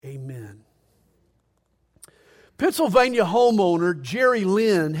Pennsylvania homeowner Jerry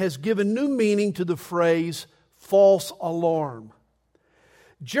Lynn has given new meaning to the phrase false alarm.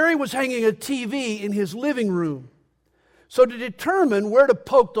 Jerry was hanging a TV in his living room. So to determine where to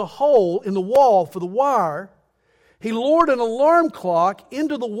poke the hole in the wall for the wire, he lowered an alarm clock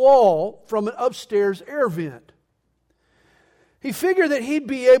into the wall from an upstairs air vent. He figured that he'd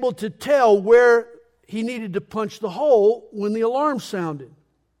be able to tell where he needed to punch the hole when the alarm sounded.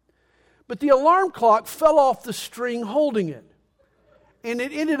 But the alarm clock fell off the string holding it, and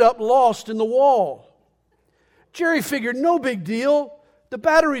it ended up lost in the wall. Jerry figured, no big deal. The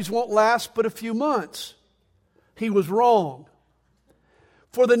batteries won't last but a few months. He was wrong.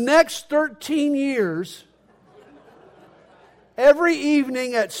 For the next 13 years, every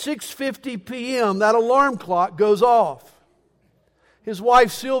evening at 6:50 p.m., that alarm clock goes off. His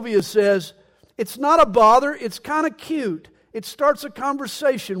wife Sylvia says, "It's not a bother, it's kind of cute. It starts a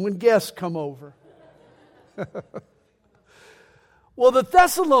conversation when guests come over." Well, the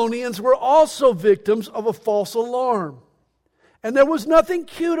Thessalonians were also victims of a false alarm. And there was nothing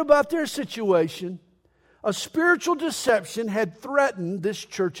cute about their situation. A spiritual deception had threatened this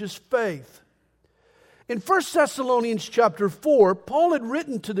church's faith. In 1 Thessalonians chapter 4, Paul had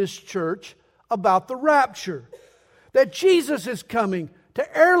written to this church about the rapture, that Jesus is coming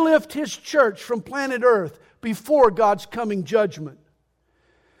to airlift His church from planet Earth before God's coming judgment.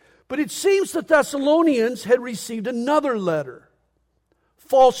 But it seems the Thessalonians had received another letter.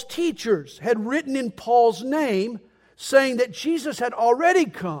 False teachers had written in Paul's name saying that Jesus had already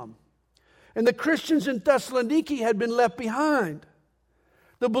come, and the Christians in Thessaloniki had been left behind.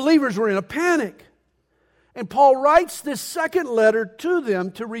 The believers were in a panic. And Paul writes this second letter to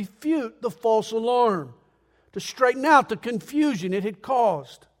them to refute the false alarm, to straighten out the confusion it had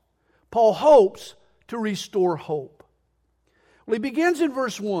caused. Paul hopes to restore hope. Well, he begins in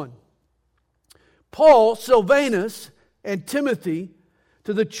verse 1. Paul, Silvanus, and Timothy,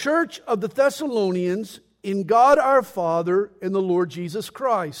 to the church of the Thessalonians in God our Father and the Lord Jesus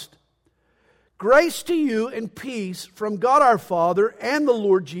Christ. Grace to you and peace from God our Father and the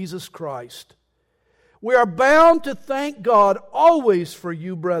Lord Jesus Christ. We are bound to thank God always for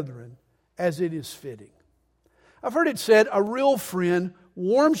you, brethren, as it is fitting. I've heard it said, a real friend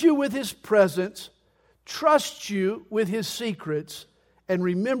warms you with his presence, trusts you with his secrets, and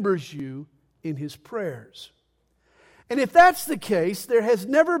remembers you in his prayers. And if that's the case, there has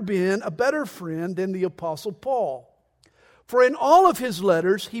never been a better friend than the Apostle Paul. For in all of his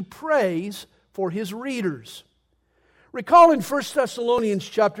letters, he prays for his readers. Recall in 1 Thessalonians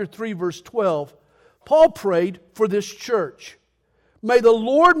chapter 3, verse 12, Paul prayed for this church. May the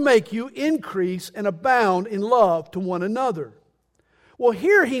Lord make you increase and abound in love to one another. Well,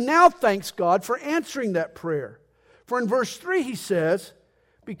 here he now thanks God for answering that prayer. For in verse 3 he says,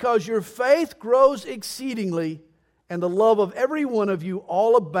 because your faith grows exceedingly, and the love of every one of you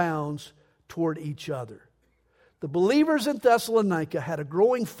all abounds toward each other. The believers in Thessalonica had a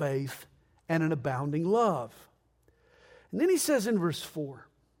growing faith and an abounding love. And then he says in verse 4,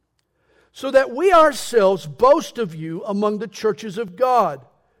 so that we ourselves boast of you among the churches of God,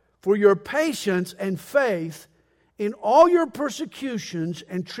 for your patience and faith in all your persecutions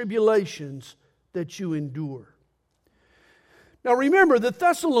and tribulations that you endure. Now remember, the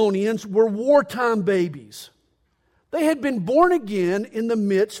Thessalonians were wartime babies. They had been born again in the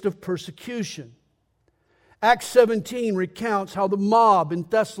midst of persecution. Acts 17 recounts how the mob in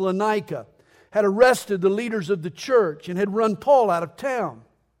Thessalonica had arrested the leaders of the church and had run Paul out of town.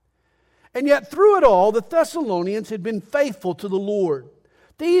 And yet through it all, the Thessalonians had been faithful to the Lord.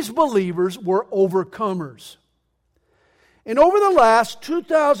 These believers were overcomers. And over the last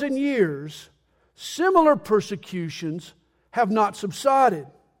 2,000 years, similar persecutions have not subsided.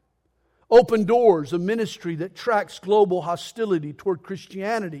 Open Doors, a ministry that tracks global hostility toward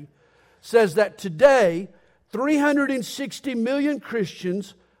Christianity, says that today 360 million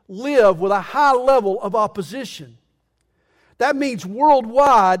Christians live with a high level of opposition. That means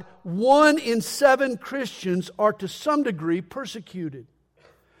worldwide, 1 in 7 Christians are to some degree persecuted.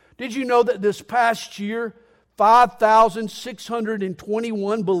 Did you know that this past year,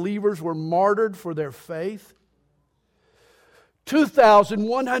 5,621 believers were martyred for their faith?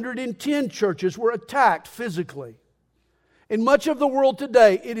 2,110 churches were attacked physically. In much of the world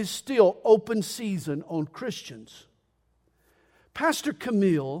today, it is still open season on Christians. Pastor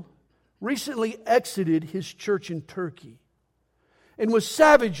Camille recently exited his church in Turkey and was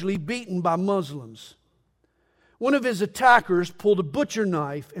savagely beaten by Muslims. One of his attackers pulled a butcher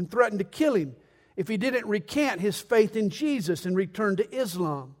knife and threatened to kill him if he didn't recant his faith in Jesus and return to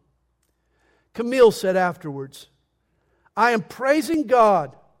Islam. Camille said afterwards, I am praising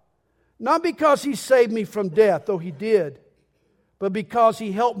God not because He saved me from death, though He did, but because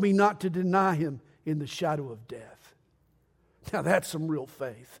He helped me not to deny Him in the shadow of death. Now that's some real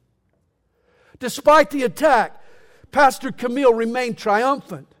faith. Despite the attack, Pastor Camille remained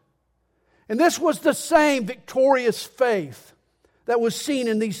triumphant. And this was the same victorious faith that was seen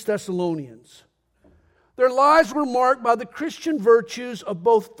in these Thessalonians. Their lives were marked by the Christian virtues of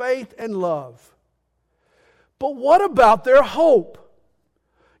both faith and love. But what about their hope?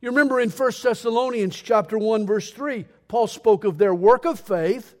 You remember in 1 Thessalonians chapter 1, verse 3, Paul spoke of their work of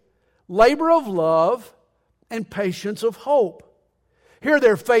faith, labor of love, and patience of hope. Here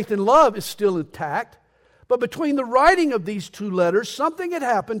their faith and love is still intact, but between the writing of these two letters, something had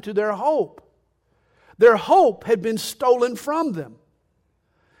happened to their hope. Their hope had been stolen from them.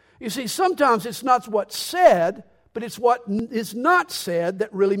 You see, sometimes it's not what's said, but it's what is not said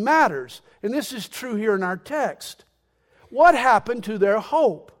that really matters. And this is true here in our text. What happened to their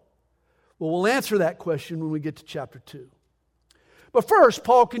hope? Well, we'll answer that question when we get to chapter 2. But first,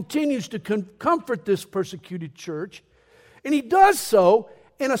 Paul continues to comfort this persecuted church, and he does so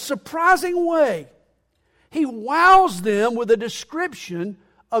in a surprising way. He wows them with a description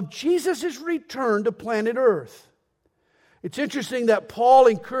of Jesus' return to planet Earth. It's interesting that Paul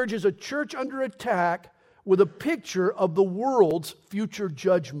encourages a church under attack with a picture of the world's future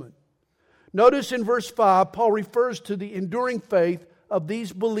judgment. Notice in verse 5, Paul refers to the enduring faith of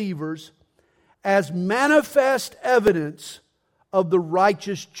these believers as manifest evidence of the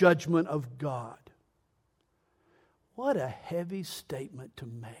righteous judgment of God. What a heavy statement to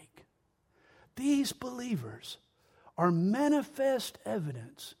make. These believers are manifest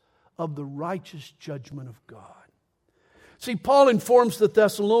evidence of the righteous judgment of God. See, Paul informs the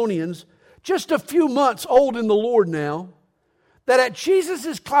Thessalonians, just a few months old in the Lord now, that at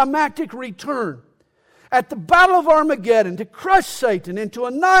Jesus' climactic return, at the Battle of Armageddon, to crush Satan and to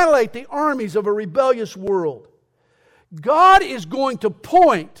annihilate the armies of a rebellious world, God is going to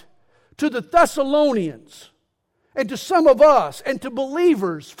point to the Thessalonians and to some of us and to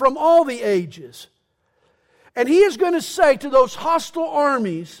believers from all the ages. And He is going to say to those hostile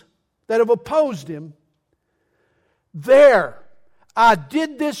armies that have opposed Him, there, I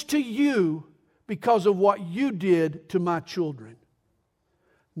did this to you because of what you did to my children.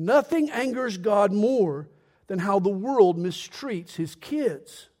 Nothing angers God more than how the world mistreats His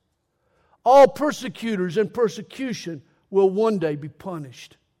kids. All persecutors and persecution will one day be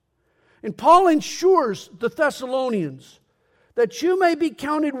punished. And Paul ensures the Thessalonians that you may be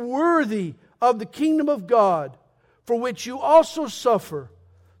counted worthy of the kingdom of God, for which you also suffer,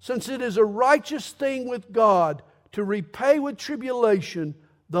 since it is a righteous thing with God to repay with tribulation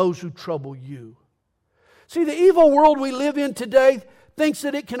those who trouble you. See, the evil world we live in today thinks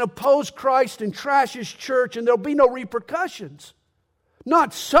that it can oppose Christ and trash His church and there'll be no repercussions.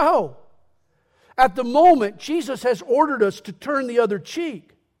 Not so. At the moment, Jesus has ordered us to turn the other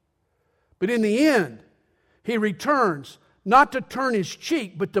cheek. But in the end, He returns not to turn His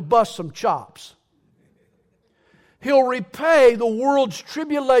cheek, but to bust some chops. He'll repay the world's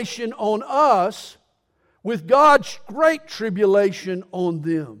tribulation on us with God's great tribulation on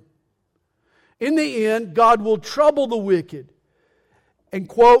them. In the end, God will trouble the wicked and,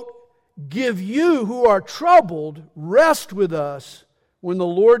 quote, give you who are troubled rest with us when the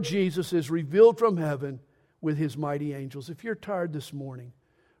Lord Jesus is revealed from heaven with His mighty angels. If you're tired this morning,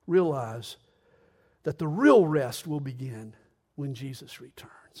 realize that the real rest will begin when Jesus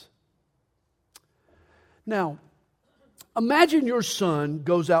returns. Now, imagine your son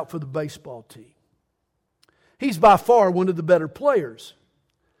goes out for the baseball team. He's by far one of the better players.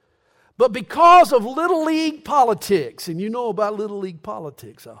 But because of Little League politics, and you know about Little League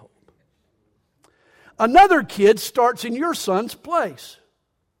politics, I hope, another kid starts in your son's place.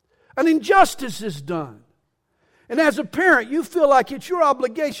 An injustice is done. And as a parent, you feel like it's your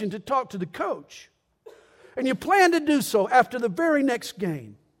obligation to talk to the coach. And you plan to do so after the very next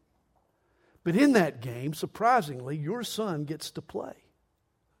game. But in that game, surprisingly, your son gets to play.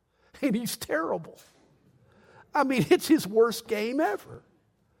 And he's terrible. I mean, it's his worst game ever.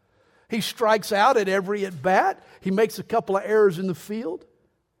 He strikes out at every at-bat. He makes a couple of errors in the field.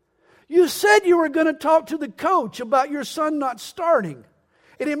 You said you were going to talk to the coach about your son not starting.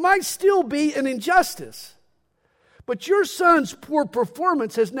 And it might still be an injustice. But your son's poor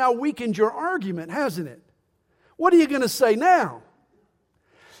performance has now weakened your argument, hasn't it? What are you going to say now?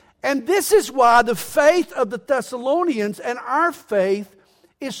 And this is why the faith of the Thessalonians and our faith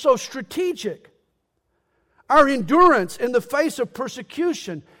is so strategic. Our endurance in the face of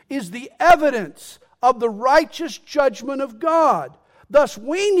persecution is the evidence of the righteous judgment of God. Thus,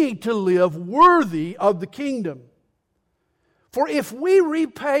 we need to live worthy of the kingdom. For if we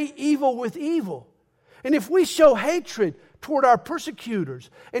repay evil with evil, and if we show hatred toward our persecutors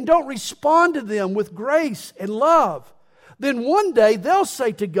and don't respond to them with grace and love, then one day they'll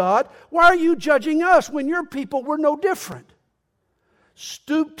say to God, why are you judging us when your people were no different?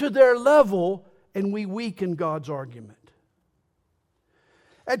 Stoop to their level and we weaken God's argument.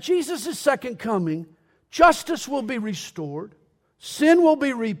 At Jesus' second coming, justice will be restored, sin will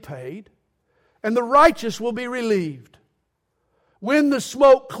be repaid, and the righteous will be relieved. When the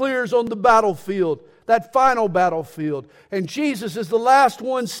smoke clears on the battlefield, that final battlefield, and Jesus is the last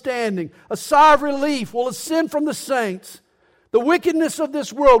one standing, a sigh of relief will ascend from the saints. The wickedness of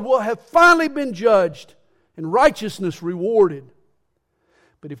this world will have finally been judged and righteousness rewarded.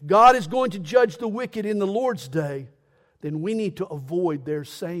 But if God is going to judge the wicked in the Lord's day, then we need to avoid their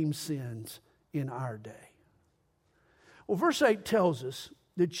same sins in our day. Well, verse 8 tells us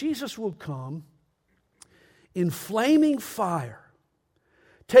that Jesus will come in flaming fire,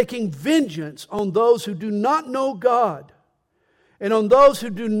 taking vengeance on those who do not know God and on those who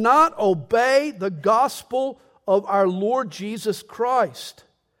do not obey the gospel of our Lord Jesus Christ.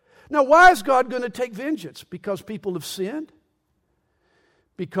 Now, why is God going to take vengeance? Because people have sinned?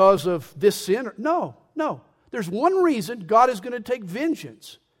 Because of this sin? No. There's one reason God is going to take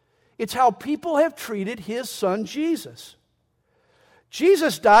vengeance. It's how people have treated His Son Jesus.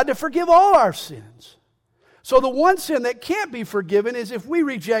 Jesus died to forgive all our sins. So the one sin that can't be forgiven is if we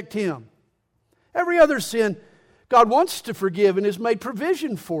reject Him. Every other sin God wants to forgive and has made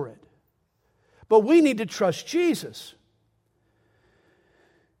provision for it. But we need to trust Jesus.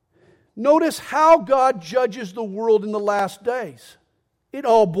 Notice how God judges the world in the last days. It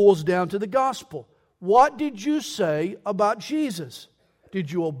all boils down to the gospel. What did you say about Jesus?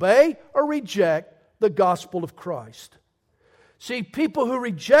 Did you obey or reject the gospel of Christ? See, people who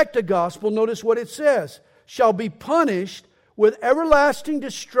reject the gospel, notice what it says, shall be punished with everlasting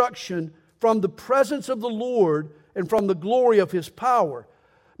destruction from the presence of the Lord and from the glory of His power.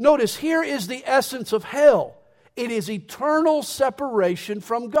 Notice, here is the essence of hell. It is eternal separation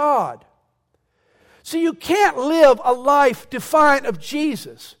from God. See, you can't live a life defiant of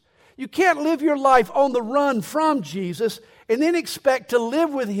Jesus. You can't live your life on the run from Jesus and then expect to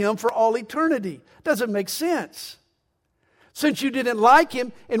live with Him for all eternity. Doesn't make sense. Since you didn't like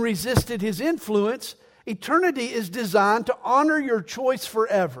Him and resisted His influence, eternity is designed to honor your choice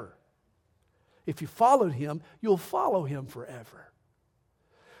forever. If you followed Him, you'll follow Him forever.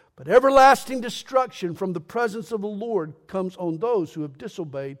 But everlasting destruction from the presence of the Lord comes on those who have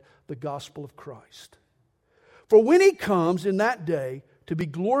disobeyed the gospel of Christ. For when He comes in that day to be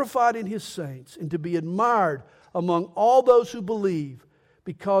glorified in His saints and to be admired among all those who believe,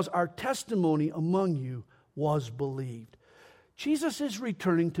 because our testimony among you was believed. Jesus is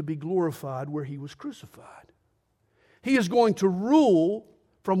returning to be glorified where He was crucified. He is going to rule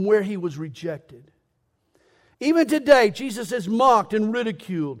from where He was rejected. Even today, Jesus is mocked and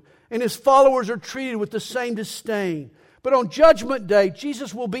ridiculed, and His followers are treated with the same disdain. But on Judgment Day,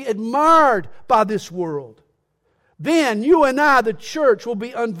 Jesus will be admired by this world. Then you and I, the church, will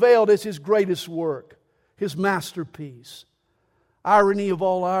be unveiled as His greatest work, His masterpiece. Irony of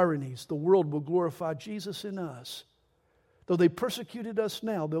all ironies, the world will glorify Jesus in us. Though they persecuted us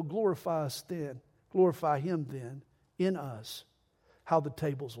now, they'll glorify us then, glorify Him then in us. How the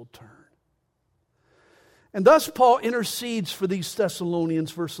tables will turn. And thus Paul intercedes for these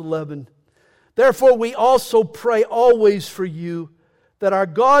Thessalonians, verse 11. Therefore we also pray always for you, that our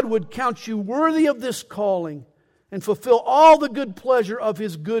God would count you worthy of this calling, and fulfill all the good pleasure of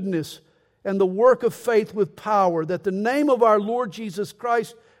His goodness, and the work of faith with power, that the name of our Lord Jesus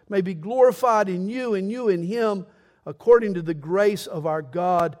Christ may be glorified in you and you in Him, according to the grace of our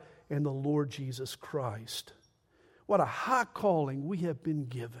God and the Lord Jesus Christ. What a high calling we have been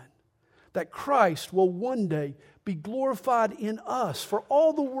given, that Christ will one day be glorified in us for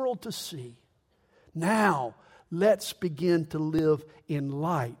all the world to see. Now, let's begin to live in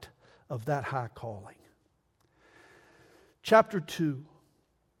light of that high calling. Chapter 2.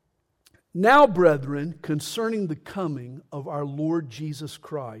 Now, brethren, concerning the coming of our Lord Jesus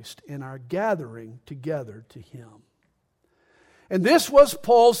Christ and our gathering together to Him. And this was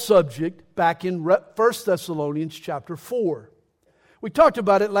Paul's subject back in 1 Thessalonians chapter 4. We talked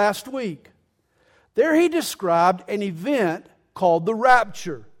about it last week. There he described an event called the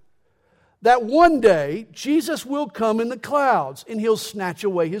rapture. That one day Jesus will come in the clouds and He'll snatch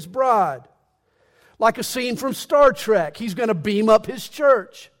away His bride. Like a scene from Star Trek, He's going to beam up His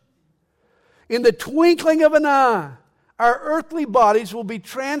church. In the twinkling of an eye, our earthly bodies will be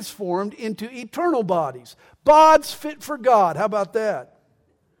transformed into eternal bodies. Bodies fit for God. How about that?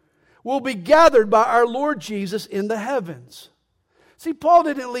 We'll be gathered by our Lord Jesus in the heavens. See, Paul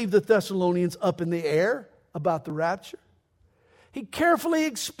didn't leave the Thessalonians up in the air about the rapture. He carefully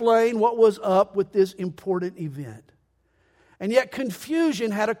explained what was up with this important event. And yet confusion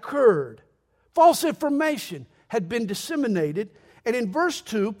had occurred. False information had been disseminated. And in verse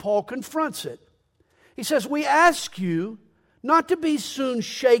 2, Paul confronts it. He says, "We ask you not to be soon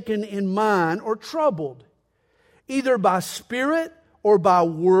shaken in mind or troubled, either by spirit or by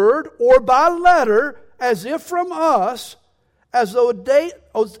word or by letter, as if from us, as though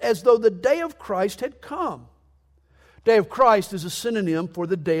the day of Christ had come." Day of Christ is a synonym for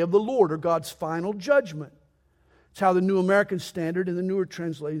the day of the Lord, or God's final judgment. It's how the New American Standard and the newer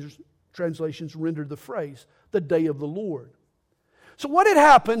translations rendered the phrase, the day of the Lord. So what had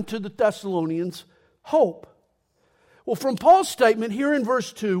happened to the Thessalonians' hope? Well, from Paul's statement here in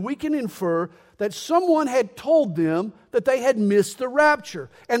verse 2, we can infer that someone had told them that they had missed the rapture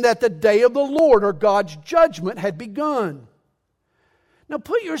and that the day of the Lord, or God's judgment, had begun. Now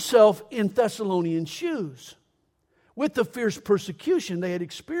put yourself in Thessalonian shoes. With the fierce persecution they had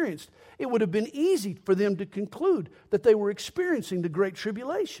experienced, it would have been easy for them to conclude that they were experiencing the Great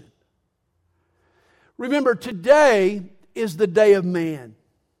Tribulation. Remember, today is the day of man.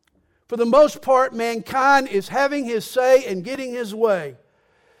 For the most part, mankind is having his say and getting his way.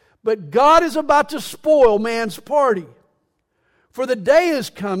 But God is about to spoil man's party. For the day is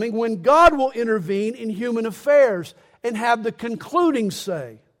coming when God will intervene in human affairs and have the concluding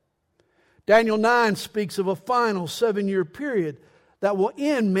say. Daniel 9 speaks of a final 7-year period that will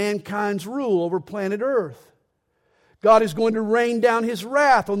end mankind's rule over planet Earth. God is going to rain down His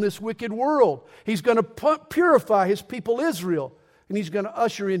wrath on this wicked world. He's going to purify His people Israel, and He's going to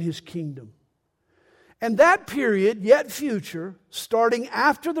usher in His kingdom. And that period, yet future, starting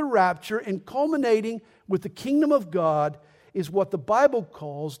after the rapture and culminating with the kingdom of God, is what the Bible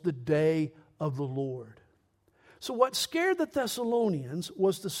calls the day of the Lord. So what scared the Thessalonians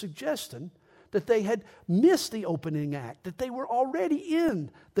was the suggestion that they had missed the opening act, that they were already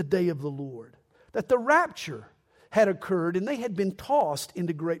in the day of the Lord, that the rapture had occurred and they had been tossed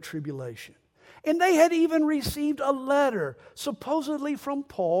into great tribulation. And they had even received a letter, supposedly from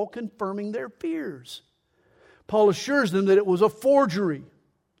Paul, confirming their fears. Paul assures them that it was a forgery.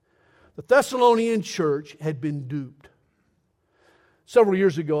 The Thessalonian church had been duped. Several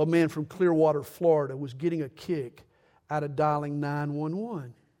years ago, a man from Clearwater, Florida, was getting a kick out of dialing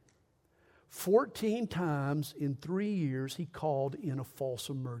 911. 14 times in 3 years, he called in a false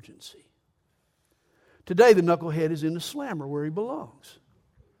emergency. Today, the knucklehead is in the slammer where he belongs.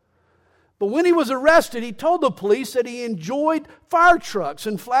 But when he was arrested, he told the police that he enjoyed fire trucks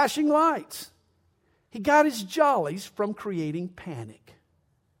and flashing lights. He got his jollies from creating panic.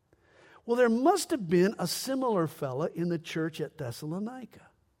 Well, there must have been a similar fella in the church at Thessalonica,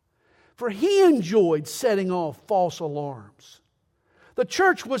 for he enjoyed setting off false alarms. The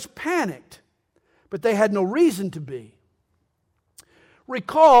church was panicked, but they had no reason to be.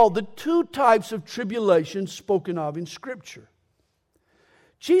 Recall the two types of tribulation spoken of in Scripture.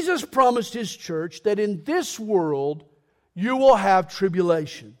 Jesus promised His church that in this world you will have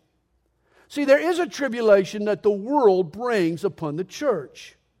tribulation. See, there is a tribulation that the world brings upon the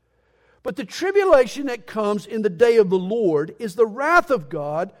church. But the tribulation that comes in the day of the Lord is the wrath of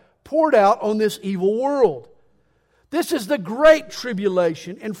God poured out on this evil world. This is the great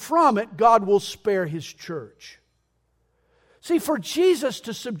tribulation, and from it God will spare His church. See, for Jesus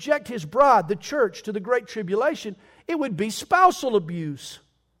to subject His bride, the church, to the great tribulation, it would be spousal abuse.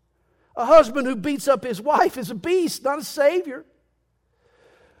 A husband who beats up his wife is a beast, not a Savior.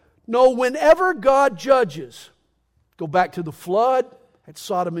 No, whenever God judges, go back to the flood, at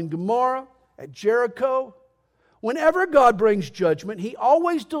Sodom and Gomorrah, at Jericho. Whenever God brings judgment, He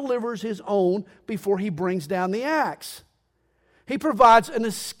always delivers His own before He brings down the axe. He provides an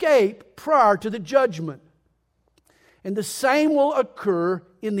escape prior to the judgment. And the same will occur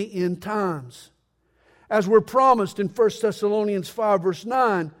in the end times. As we're promised in 1 Thessalonians 5 verse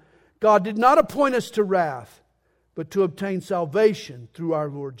 9, God did not appoint us to wrath, but to obtain salvation through our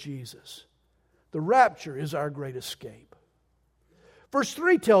Lord Jesus. The rapture is our great escape. Verse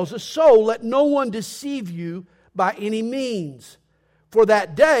 3 tells us, "So let no one deceive you by any means. For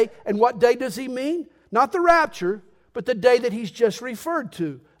that day," and what day does he mean? Not the rapture, but the day that he's just referred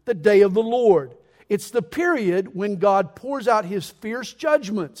to, the day of the Lord. It's the period when God pours out His fierce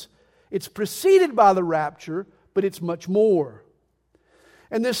judgments. It's preceded by the rapture, but it's much more.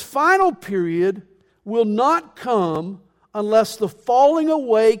 And this final period will not come unless the falling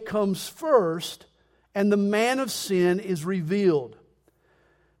away comes first and the man of sin is revealed.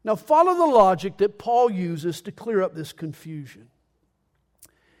 Now follow the logic that Paul uses to clear up this confusion.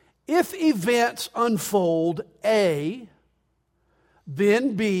 If events unfold A,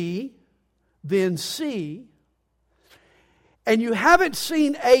 then B, then C, and you haven't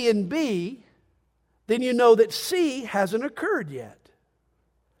seen A and B, then you know that C hasn't occurred yet.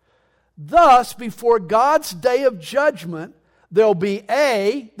 Thus, before God's day of judgment, there'll be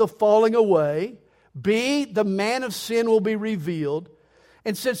A, the falling away, B, the man of sin will be revealed.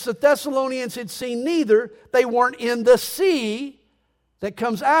 And since the Thessalonians had seen neither, they weren't in the C that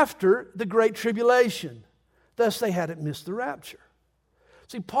comes after the Great Tribulation. Thus, they hadn't missed the rapture.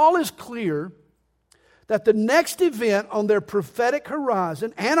 See, Paul is clear that the next event on their prophetic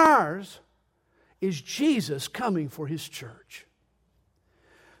horizon, and ours, is Jesus coming for His church.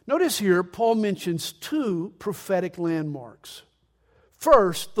 Notice here, Paul mentions two prophetic landmarks.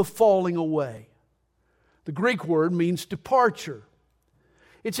 First, the falling away. The Greek word means departure.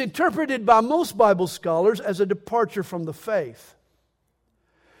 It's interpreted by most Bible scholars as a departure from the faith.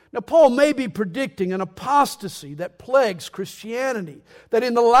 Now, Paul may be predicting an apostasy that plagues Christianity, that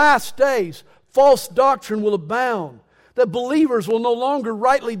in the last days, false doctrine will abound, that believers will no longer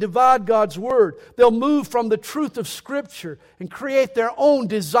rightly divide God's Word. They'll move from the truth of Scripture and create their own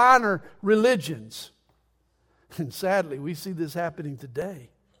designer religions. And sadly, we see this happening today.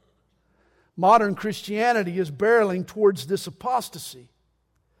 Modern Christianity is barreling towards this apostasy.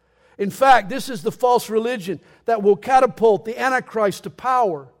 In fact, this is the false religion that will catapult the Antichrist to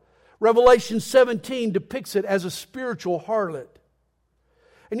power. Revelation 17 depicts it as a spiritual harlot.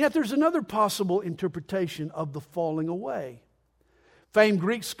 And yet there's another possible interpretation of the falling away. Famed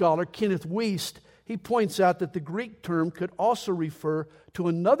Greek scholar Kenneth Wuest, he points out that the Greek term could also refer to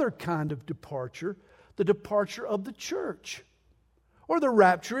another kind of departure, the departure of the church, or the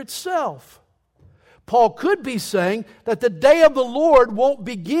rapture itself. Paul could be saying that the day of the Lord won't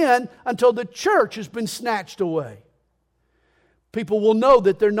begin until the church has been snatched away. People will know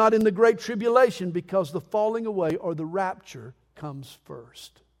that they're not in the Great Tribulation because the falling away or the rapture comes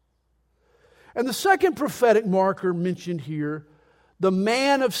first. And the second prophetic marker mentioned here, the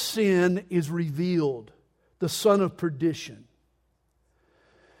man of sin is revealed, the son of perdition.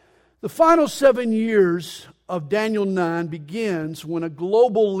 The final 7 years of Daniel 9 begins when a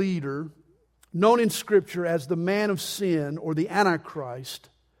global leader, known in Scripture as the man of sin or the Antichrist,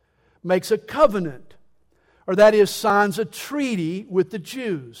 makes a covenant, or that is, signs a treaty with the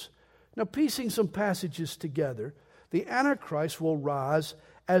Jews. Now, piecing some passages together, the Antichrist will rise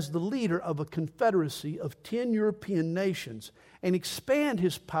as the leader of a confederacy of 10 European nations and expand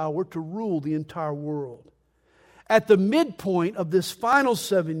his power to rule the entire world. At the midpoint of this final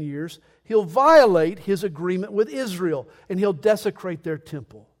 7 years, he'll violate his agreement with Israel and he'll desecrate their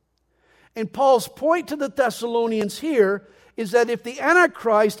temple. And Paul's point to the Thessalonians here is that if the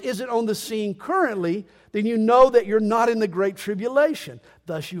Antichrist isn't on the scene currently, then you know that you're not in the Great Tribulation.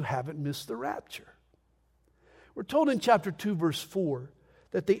 Thus, you haven't missed the rapture. We're told in chapter 2, verse 4,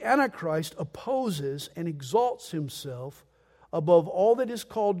 that the Antichrist opposes and exalts himself above all that is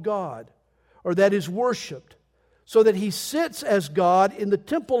called God, or that is worshipped, so that he sits as God in the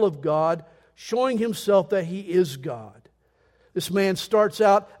temple of God, showing himself that he is God. This man starts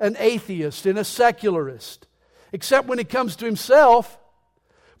out an atheist and a secularist, except when it comes to himself.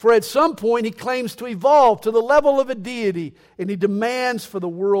 For at some point he claims to evolve to the level of a deity, and he demands for the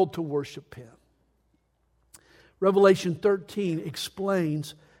world to worship him. Revelation 13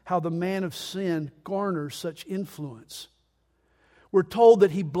 explains how the man of sin garners such influence. We're told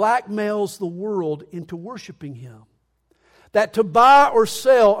that he blackmails the world into worshiping him. That to buy or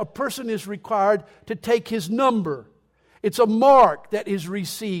sell, a person is required to take his number. It's a mark that is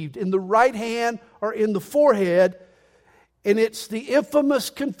received in the right hand or in the forehead, and it's the infamous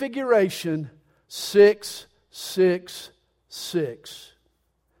configuration 666.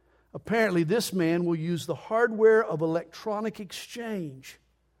 Apparently, this man will use the hardware of electronic exchange.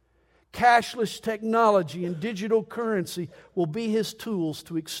 Cashless technology and digital currency will be his tools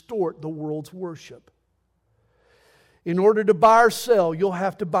to extort the world's worship. In order to buy or sell, you'll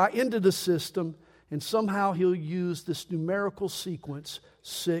have to buy into the system, and somehow he'll use this numerical sequence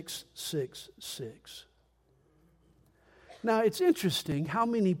 666. Now, it's interesting how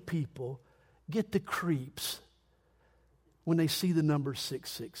many people get the creeps when they see the number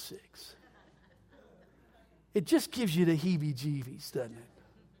 666. It just gives you the heebie-jeebies, doesn't it?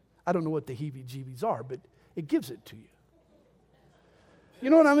 I don't know what the heebie-jeebies are, but it gives it to you. You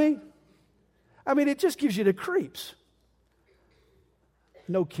know what I mean? I mean, it just gives you the creeps.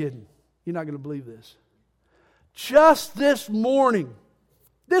 No kidding. You're not going to believe this. Just this morning,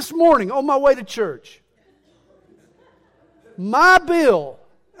 on my way to church, my bill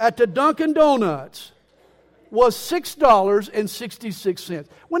at the Dunkin' Donuts was $6.66.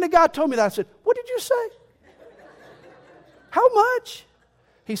 When the guy told me that, I said, "What did you say?" How much?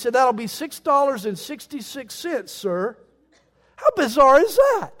 He said, that'll be $6.66, sir. How bizarre is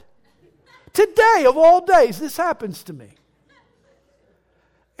that? Today, of all days, this happens to me.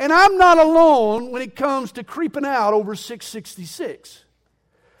 And I'm not alone when it comes to creeping out over $6.66.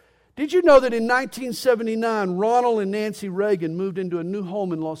 Did you know that in 1979, Ronald and Nancy Reagan moved into a new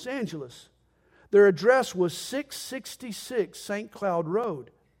home in Los Angeles? Their address was 666 St. Cloud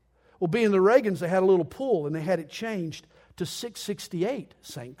Road. Well, being the Reagans, they had a little pull, and they had it changed to 668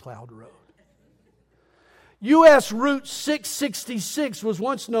 St. Cloud Road. U.S. Route 666 was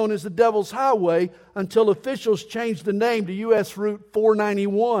once known as the Devil's Highway until officials changed the name to U.S. Route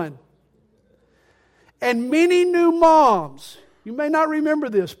 491. And many new moms, you may not remember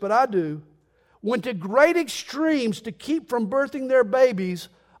this, but I do, went to great extremes to keep from birthing their babies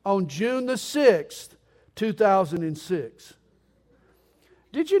on June the 6th, 2006.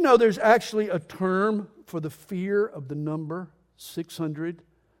 Did you know there's actually a term for the fear of the number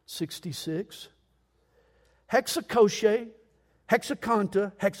 666? Hexacoche,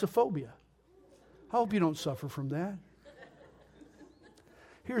 hexaconta, hexaphobia. I hope you don't suffer from that.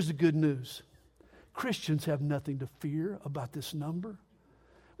 Here's the good news. Christians have nothing to fear about this number.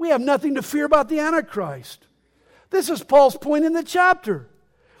 We have nothing to fear about the Antichrist. This is Paul's point in the chapter.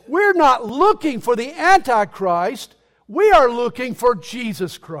 We're not looking for the Antichrist. We are looking for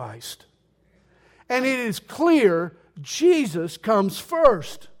Jesus Christ. And it is clear Jesus comes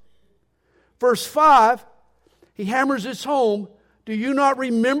first. Verse 5, he hammers this home. Do you not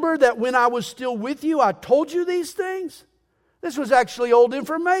remember that when I was still with you, I told you these things? This was actually old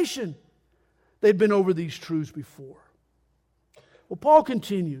information. They'd been over these truths before. Well, Paul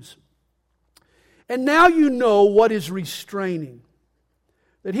continues. And now you know what is restraining,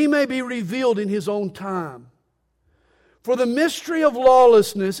 that he may be revealed in his own time. For the mystery of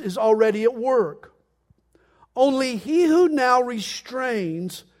lawlessness is already at work. Only he who now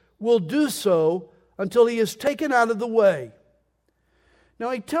restrains will do so until he is taken out of the way.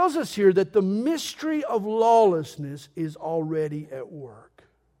 Now he tells us here that the mystery of lawlessness is already at work.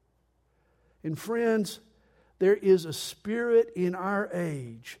 And friends, there is a spirit in our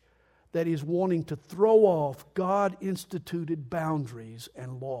age that is wanting to throw off God-instituted boundaries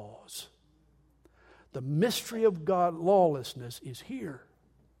and laws. The mystery of God lawlessness is here.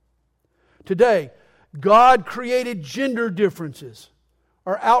 Today, God-created gender differences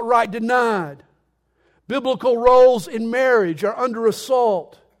are outright denied. Biblical roles in marriage are under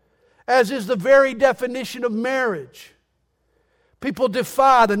assault, as is the very definition of marriage. People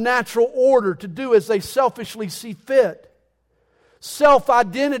defy the natural order to do as they selfishly see fit.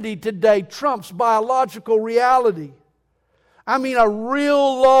 Self-identity today trumps biological reality. I mean, a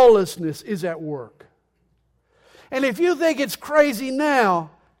real lawlessness is at work. And if you think it's crazy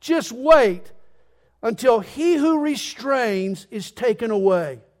now, just wait until he who restrains is taken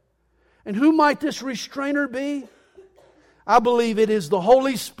away. And who might this restrainer be? I believe it is the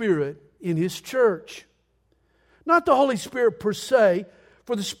Holy Spirit in His church. Not the Holy Spirit per se,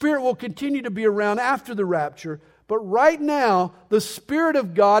 for the Spirit will continue to be around after the rapture. But right now, the Spirit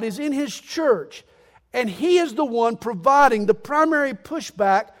of God is in His church. And He is the one providing the primary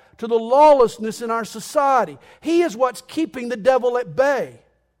pushback to the lawlessness in our society. He is what's keeping the devil at bay.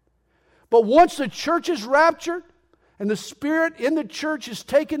 But once the church is raptured and the Spirit in the church is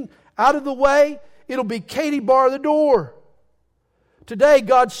taken out of the way, it'll be Katie bar the door. Today,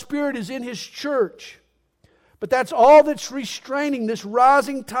 God's Spirit is in His church. But that's all that's restraining this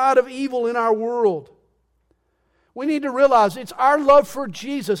rising tide of evil in our world. We need to realize it's our love for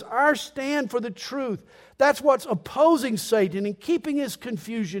Jesus, our stand for the truth. That's what's opposing Satan and keeping his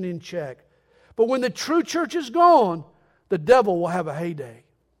confusion in check. But when the true church is gone, the devil will have a heyday.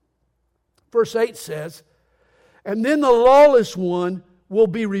 Verse 8 says, and then the lawless one will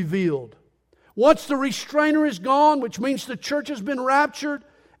be revealed. Once the restrainer is gone, which means the church has been raptured,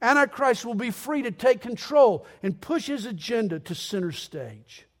 Antichrist will be free to take control and push his agenda to center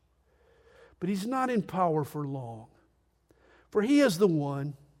stage. But he's not in power for long. For he is the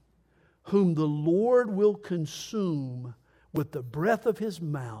one whom the Lord will consume with the breath of his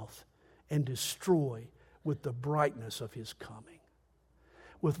mouth and destroy with the brightness of his coming.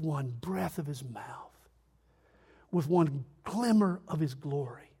 With one breath of his mouth, with one glimmer of his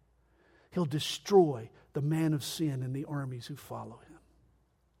glory, he'll destroy the man of sin and the armies who follow him.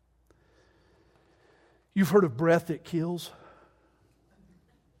 You've heard of breath that kills?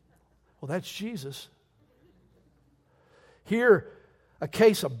 Well, that's Jesus. Here, a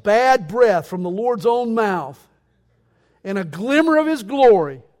case of bad breath from the Lord's own mouth and a glimmer of His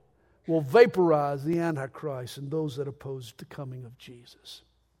glory will vaporize the Antichrist and those that oppose the coming of Jesus.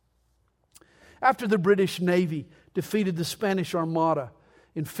 After the British Navy defeated the Spanish Armada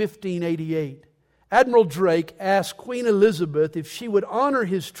in 1588. Admiral Drake asked Queen Elizabeth if she would honor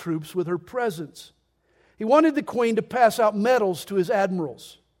his troops with her presence. He wanted the Queen to pass out medals to his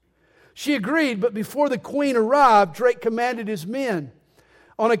admirals. She agreed, but before the Queen arrived, Drake commanded his men,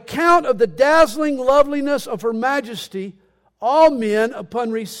 "On account of the dazzling loveliness of Her Majesty, all men,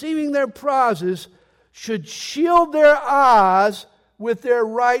 upon receiving their prizes, should shield their eyes with their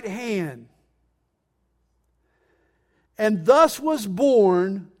right hand." And thus was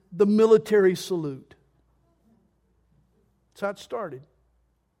born the military salute. That's how it started.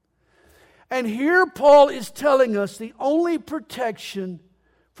 And here Paul is telling us the only protection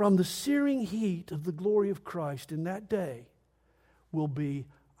from the searing heat of the glory of Christ in that day will be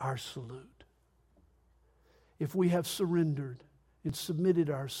our salute. If we have surrendered and submitted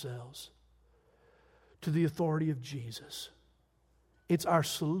ourselves to the authority of Jesus, it's our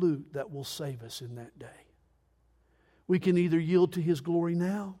salute that will save us in that day. We can either yield to His glory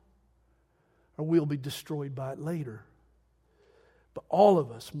now, or we'll be destroyed by it later. But all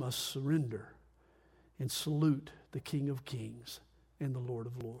of us must surrender and salute the King of Kings and the Lord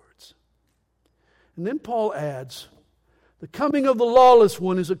of Lords. And then Paul adds, the coming of the lawless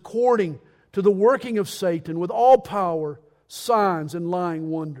one is according to the working of Satan with all power, signs, and lying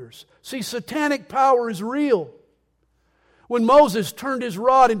wonders. See, satanic power is real. When Moses turned his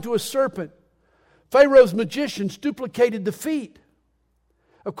rod into a serpent, Pharaoh's magicians duplicated the feat.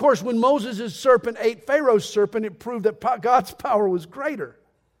 Of course, when Moses' serpent ate Pharaoh's serpent, it proved that God's power was greater.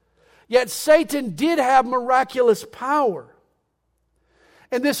 Yet Satan did have miraculous power.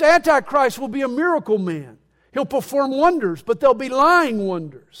 And this Antichrist will be a miracle man. He'll perform wonders, but they'll be lying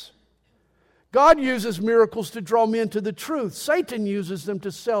wonders. God uses miracles to draw men to the truth. Satan uses them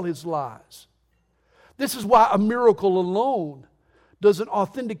to sell his lies. This is why a miracle alone doesn't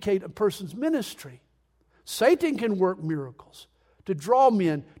authenticate a person's ministry. Satan can work miracles to draw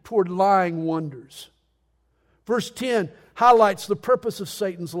men toward lying wonders. Verse 10 highlights the purpose of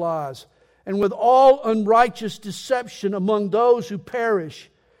Satan's lies. And with all unrighteous deception among those who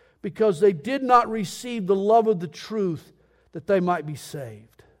perish, because they did not receive the love of the truth, that they might be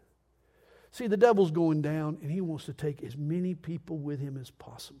saved. See, the devil's going down, and he wants to take as many people with him as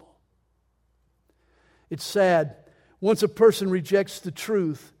possible. It's sad. Once a person rejects the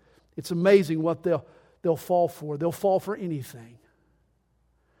truth, it's amazing what they'll fall for. They'll fall for anything.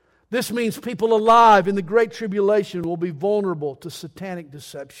 This means people alive in the Great Tribulation will be vulnerable to satanic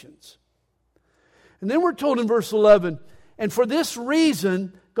deceptions. And then we're told in verse 11, and for this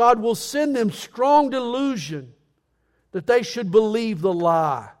reason, God will send them strong delusion that they should believe the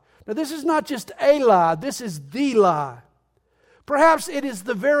lie. Now, this is not just a lie, this is the lie. Perhaps it is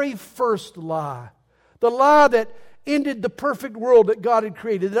the very first lie. The lie that ended the perfect world that God had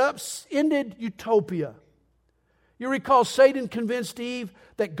created. It ended utopia. You recall Satan convinced Eve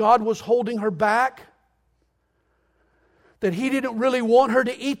that God was holding her back? That He didn't really want her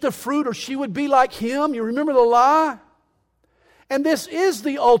to eat the fruit or she would be like Him? You remember the lie? And this is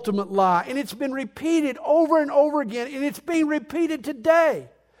the ultimate lie. And it's been repeated over and over again. And it's being repeated today.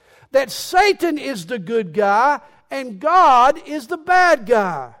 That Satan is the good guy and God is the bad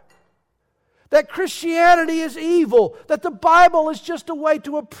guy. That Christianity is evil. That the Bible is just a way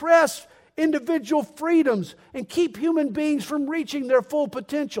to oppress individual freedoms and keep human beings from reaching their full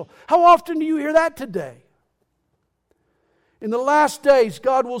potential. How often do you hear that today? In the last days,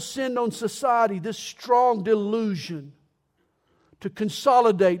 God will send on society this strong delusion to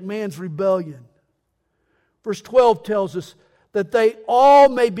consolidate man's rebellion. Verse 12 tells us that they all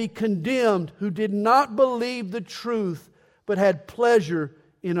may be condemned who did not believe the truth but had pleasure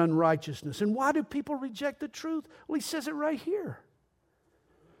in unrighteousness. And why do people reject the truth? Well, he says it right here.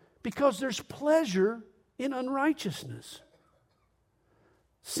 Because there's pleasure in unrighteousness.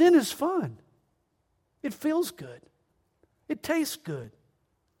 Sin is fun. It feels good. It tastes good.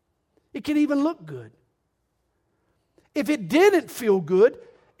 It can even look good. If it didn't feel good,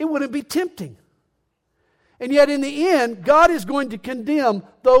 it wouldn't be tempting. And yet in the end, God is going to condemn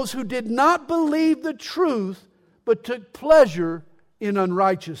those who did not believe the truth but took pleasure in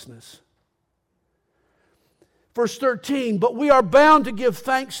unrighteousness. Verse 13, but we are bound to give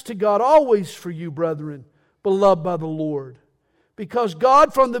thanks to God always for you, brethren, beloved by the Lord, because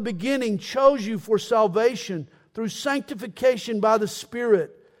God from the beginning chose you for salvation through sanctification by the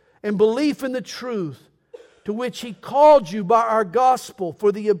Spirit and belief in the truth, to which He called you by our gospel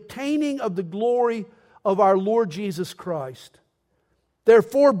for the obtaining of the glory of our Lord Jesus Christ.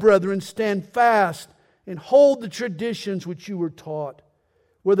 Therefore, brethren, stand fast and hold the traditions which you were taught,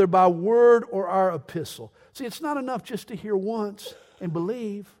 whether by word or our epistle. See, it's not enough just to hear once and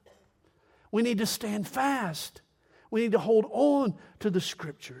believe. We need to stand fast We need to hold on to the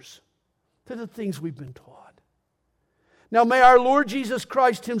Scriptures, to the things we've been taught. Now may our Lord Jesus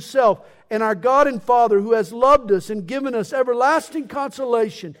Christ Himself and our God and Father, who has loved us and given us everlasting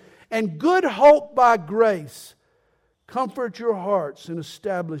consolation and good hope by grace, comfort your hearts and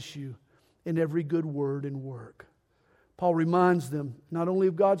establish you in every good word and work. Paul reminds them not only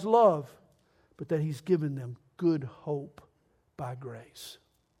of God's love, but that He's given them good hope by grace.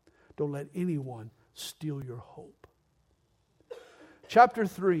 Don't let anyone steal your hope. Chapter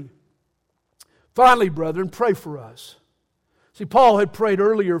 3. Finally, brethren, pray for us. See, Paul had prayed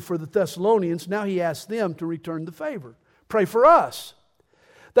earlier for the Thessalonians. Now he asks them to return the favor. Pray for us,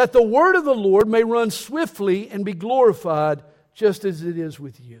 that the word of the Lord may run swiftly and be glorified, just as it is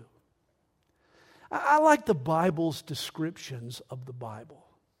with you. I like the Bible's descriptions of the Bible.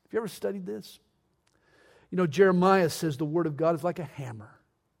 Have you ever studied this? You know, Jeremiah says the Word of God is like a hammer.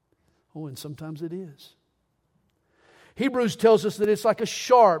 Oh, and sometimes it is. Hebrews tells us that it's like a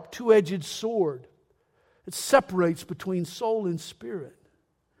sharp, two-edged sword. It separates between soul and spirit.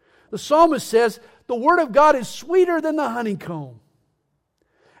 The psalmist says the Word of God is sweeter than the honeycomb.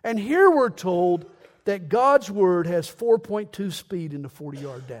 And here we're told that God's Word has 4.2 speed in the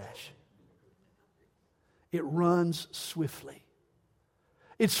 40-yard dash. It runs swiftly.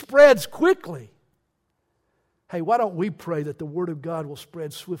 It spreads quickly. Hey, why don't we pray that the Word of God will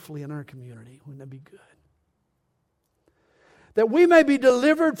spread swiftly in our community? Wouldn't that be good? That we may be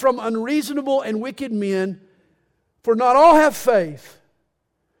delivered from unreasonable and wicked men, for not all have faith,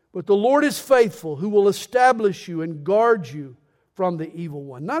 but the Lord is faithful, who will establish you and guard you from the evil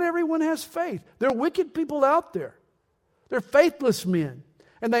one. Not everyone has faith. There are wicked people out there. They're faithless men,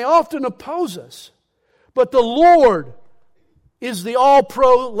 and they often oppose us. But the Lord is the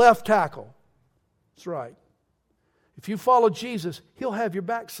all-pro left tackle. That's right. If you follow Jesus, He'll have your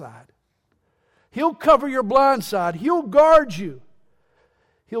backside. He'll cover your blind side. He'll guard you.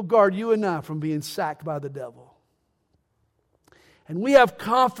 He'll guard you and I from being sacked by the devil. And we have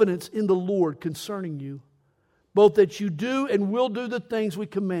confidence in the Lord concerning you, both that you do and will do the things we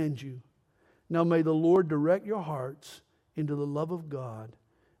command you. Now may the Lord direct your hearts into the love of God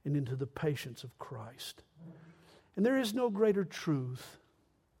and into the patience of Christ. And there is no greater truth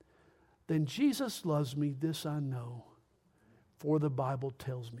than Jesus loves me, this I know, for the Bible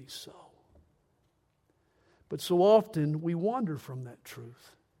tells me so. But so often we wander from that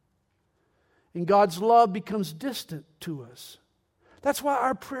truth. And God's love becomes distant to us. That's why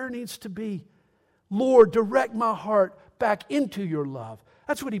our prayer needs to be, Lord, direct my heart back into your love.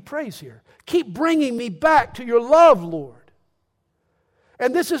 That's what he prays here. Keep bringing me back to your love, Lord.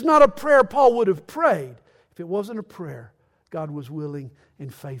 And this is not a prayer Paul would have prayed if it wasn't a prayer God was willing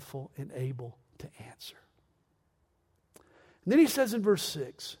and faithful and able to answer. And then he says in verse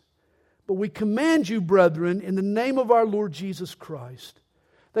 6, but we command you, brethren, in the name of our Lord Jesus Christ,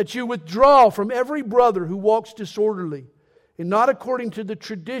 that you withdraw from every brother who walks disorderly and not according to the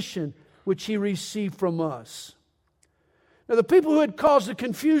tradition which he received from us. Now, the people who had caused the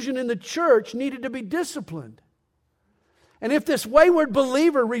confusion in the church needed to be disciplined. And if this wayward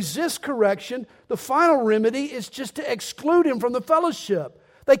believer resists correction, the final remedy is just to exclude him from the fellowship.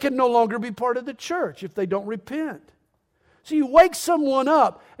 They can no longer be part of the church if they don't repent. So you wake someone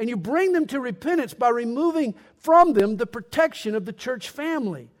up and you bring them to repentance by removing from them the protection of the church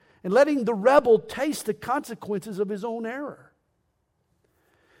family and letting the rebel taste the consequences of his own error.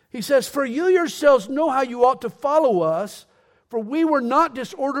 He says, for you yourselves know how you ought to follow us, for we were not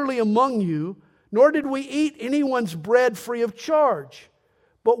disorderly among you, nor did we eat anyone's bread free of charge,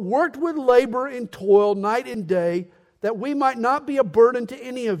 but worked with labor and toil night and day, that we might not be a burden to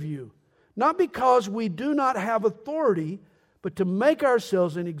any of you, not because we do not have authority, but to make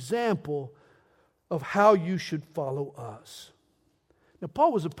ourselves an example of how you should follow us. Now,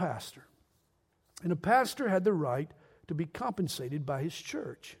 Paul was a pastor, and a pastor had the right to be compensated by his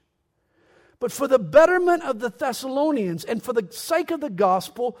church. But for the betterment of the Thessalonians and for the sake of the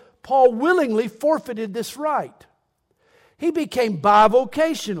gospel, Paul willingly forfeited this right. He became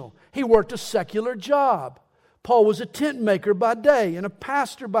bivocational. He worked a secular job. Paul was a tent maker by day and a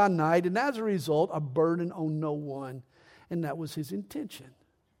pastor by night, and as a result, a burden on no one. And that was his intention.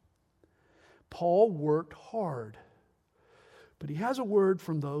 Paul worked hard, but he has a word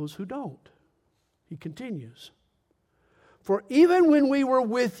from those who don't. He continues, for even when we were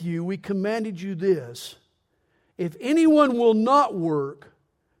with you, we commanded you this, if anyone will not work,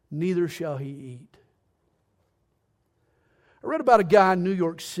 neither shall he eat. I read about a guy in New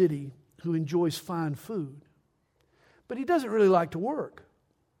York City who enjoys fine food, but he doesn't really like to work.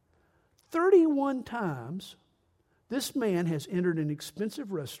 31 times, this man has entered an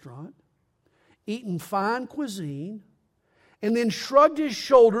expensive restaurant, eaten fine cuisine, and then shrugged his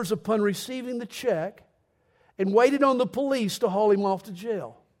shoulders upon receiving the check and waited on the police to haul him off to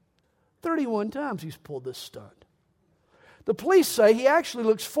jail. 31 times he's pulled this stunt. The police say he actually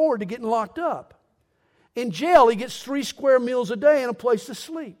looks forward to getting locked up. In jail, he gets 3 square meals a day and a place to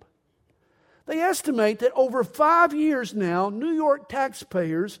sleep. They estimate that over 5 years now, New York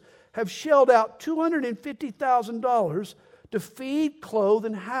taxpayers have shelled out $250,000 to feed, clothe,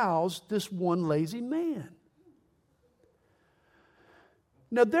 and house this one lazy man.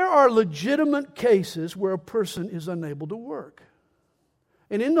 Now, there are legitimate cases where a person is unable to work.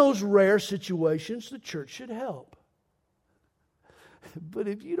 And in those rare situations, the church should help. But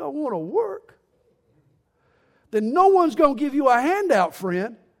if you don't want to work, then no one's going to give you a handout,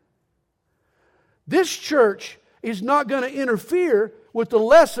 friend. This church is not going to interfere with the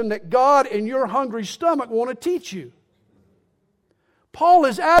lesson that God and your hungry stomach want to teach you. Paul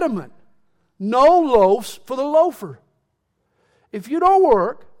is adamant. No loaves for the loafer. If you don't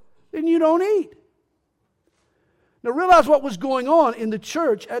work, then you don't eat. Now realize what was going on in the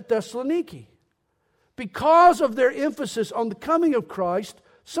church at Thessaloniki. Because of their emphasis on the coming of Christ,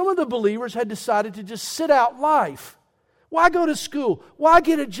 some of the believers had decided to just sit out life. Why go to school? Why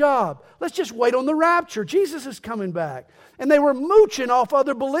get a job? Let's just wait on the rapture. Jesus is coming back. And they were mooching off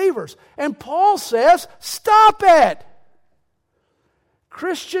other believers. And Paul says, stop it.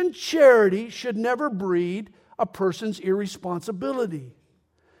 Christian charity should never breed a person's irresponsibility.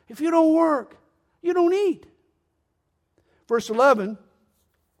 If you don't work, you don't eat. Verse 11,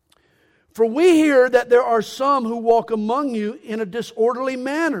 for we hear that there are some who walk among you in a disorderly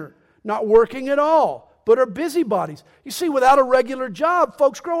manner, not working at all, but are busybodies. You see, without a regular job,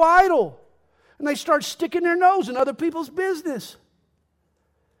 folks grow idle. And they start sticking their nose in other people's business.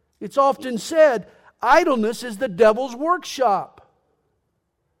 It's often said, idleness is the devil's workshop.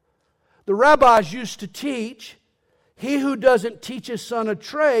 The rabbis used to teach, he who doesn't teach his son a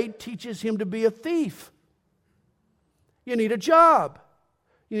trade teaches him to be a thief. You need a job.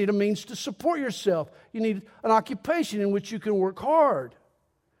 You need a means to support yourself. You need an occupation in which you can work hard.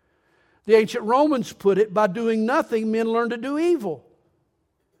 The ancient Romans put it, by doing nothing, men learn to do evil.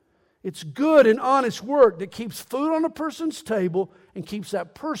 It's good and honest work that keeps food on a person's table and keeps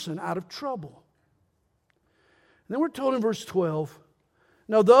that person out of trouble. And then we're told in verse 12,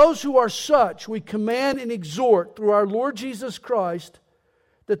 now those who are such we command and exhort through our Lord Jesus Christ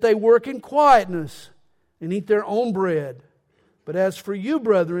that they work in quietness and eat their own bread. But as for you,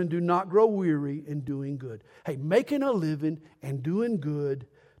 brethren, do not grow weary in doing good. Hey, making a living and doing good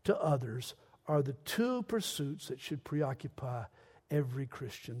to others are the two pursuits that should preoccupy every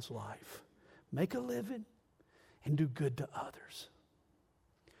Christian's life. Make a living and do good to others.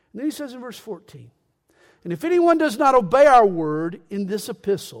 And then he says in verse 14, and if anyone does not obey our word in this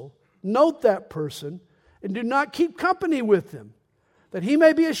epistle, note that person and do not keep company with them, that he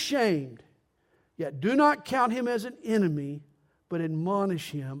may be ashamed. Yet do not count him as an enemy, but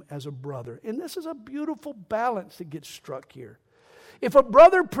admonish him as a brother. And this is a beautiful balance that gets struck here. If a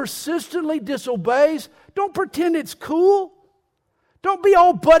brother persistently disobeys, don't pretend it's cool. Don't be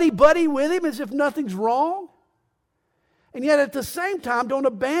all buddy-buddy with him as if nothing's wrong. And yet at the same time, don't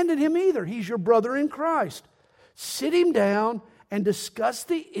abandon him either. He's your brother in Christ. Sit him down and discuss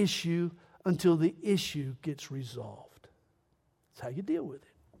the issue until the issue gets resolved. That's how you deal with it.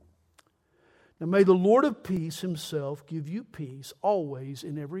 Now may the Lord of peace himself give you peace always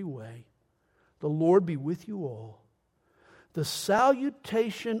in every way. The Lord be with you all. The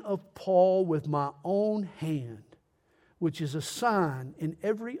salutation of Paul with my own hand, which is a sign in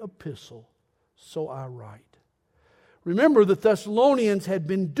every epistle, so I write. Remember, the Thessalonians had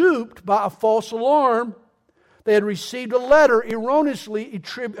been duped by a false alarm. They had received a letter erroneously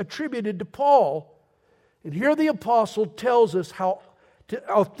attributed to Paul. And here the apostle tells us how to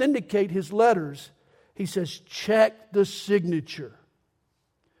authenticate his letters. He says, check the signature.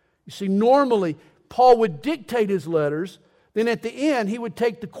 You see, normally Paul would dictate his letters. Then at the end, he would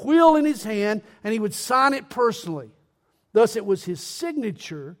take the quill in his hand and he would sign it personally. Thus, it was his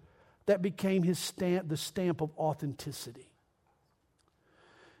signature that became his stamp, the stamp of authenticity.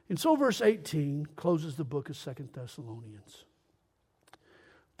 And so verse 18 closes the book of 2 Thessalonians.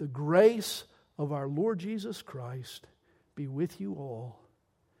 The grace of our Lord Jesus Christ be with you all.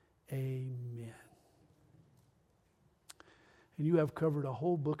 Amen. And you have covered a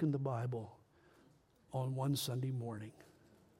whole book in the Bible on one Sunday morning.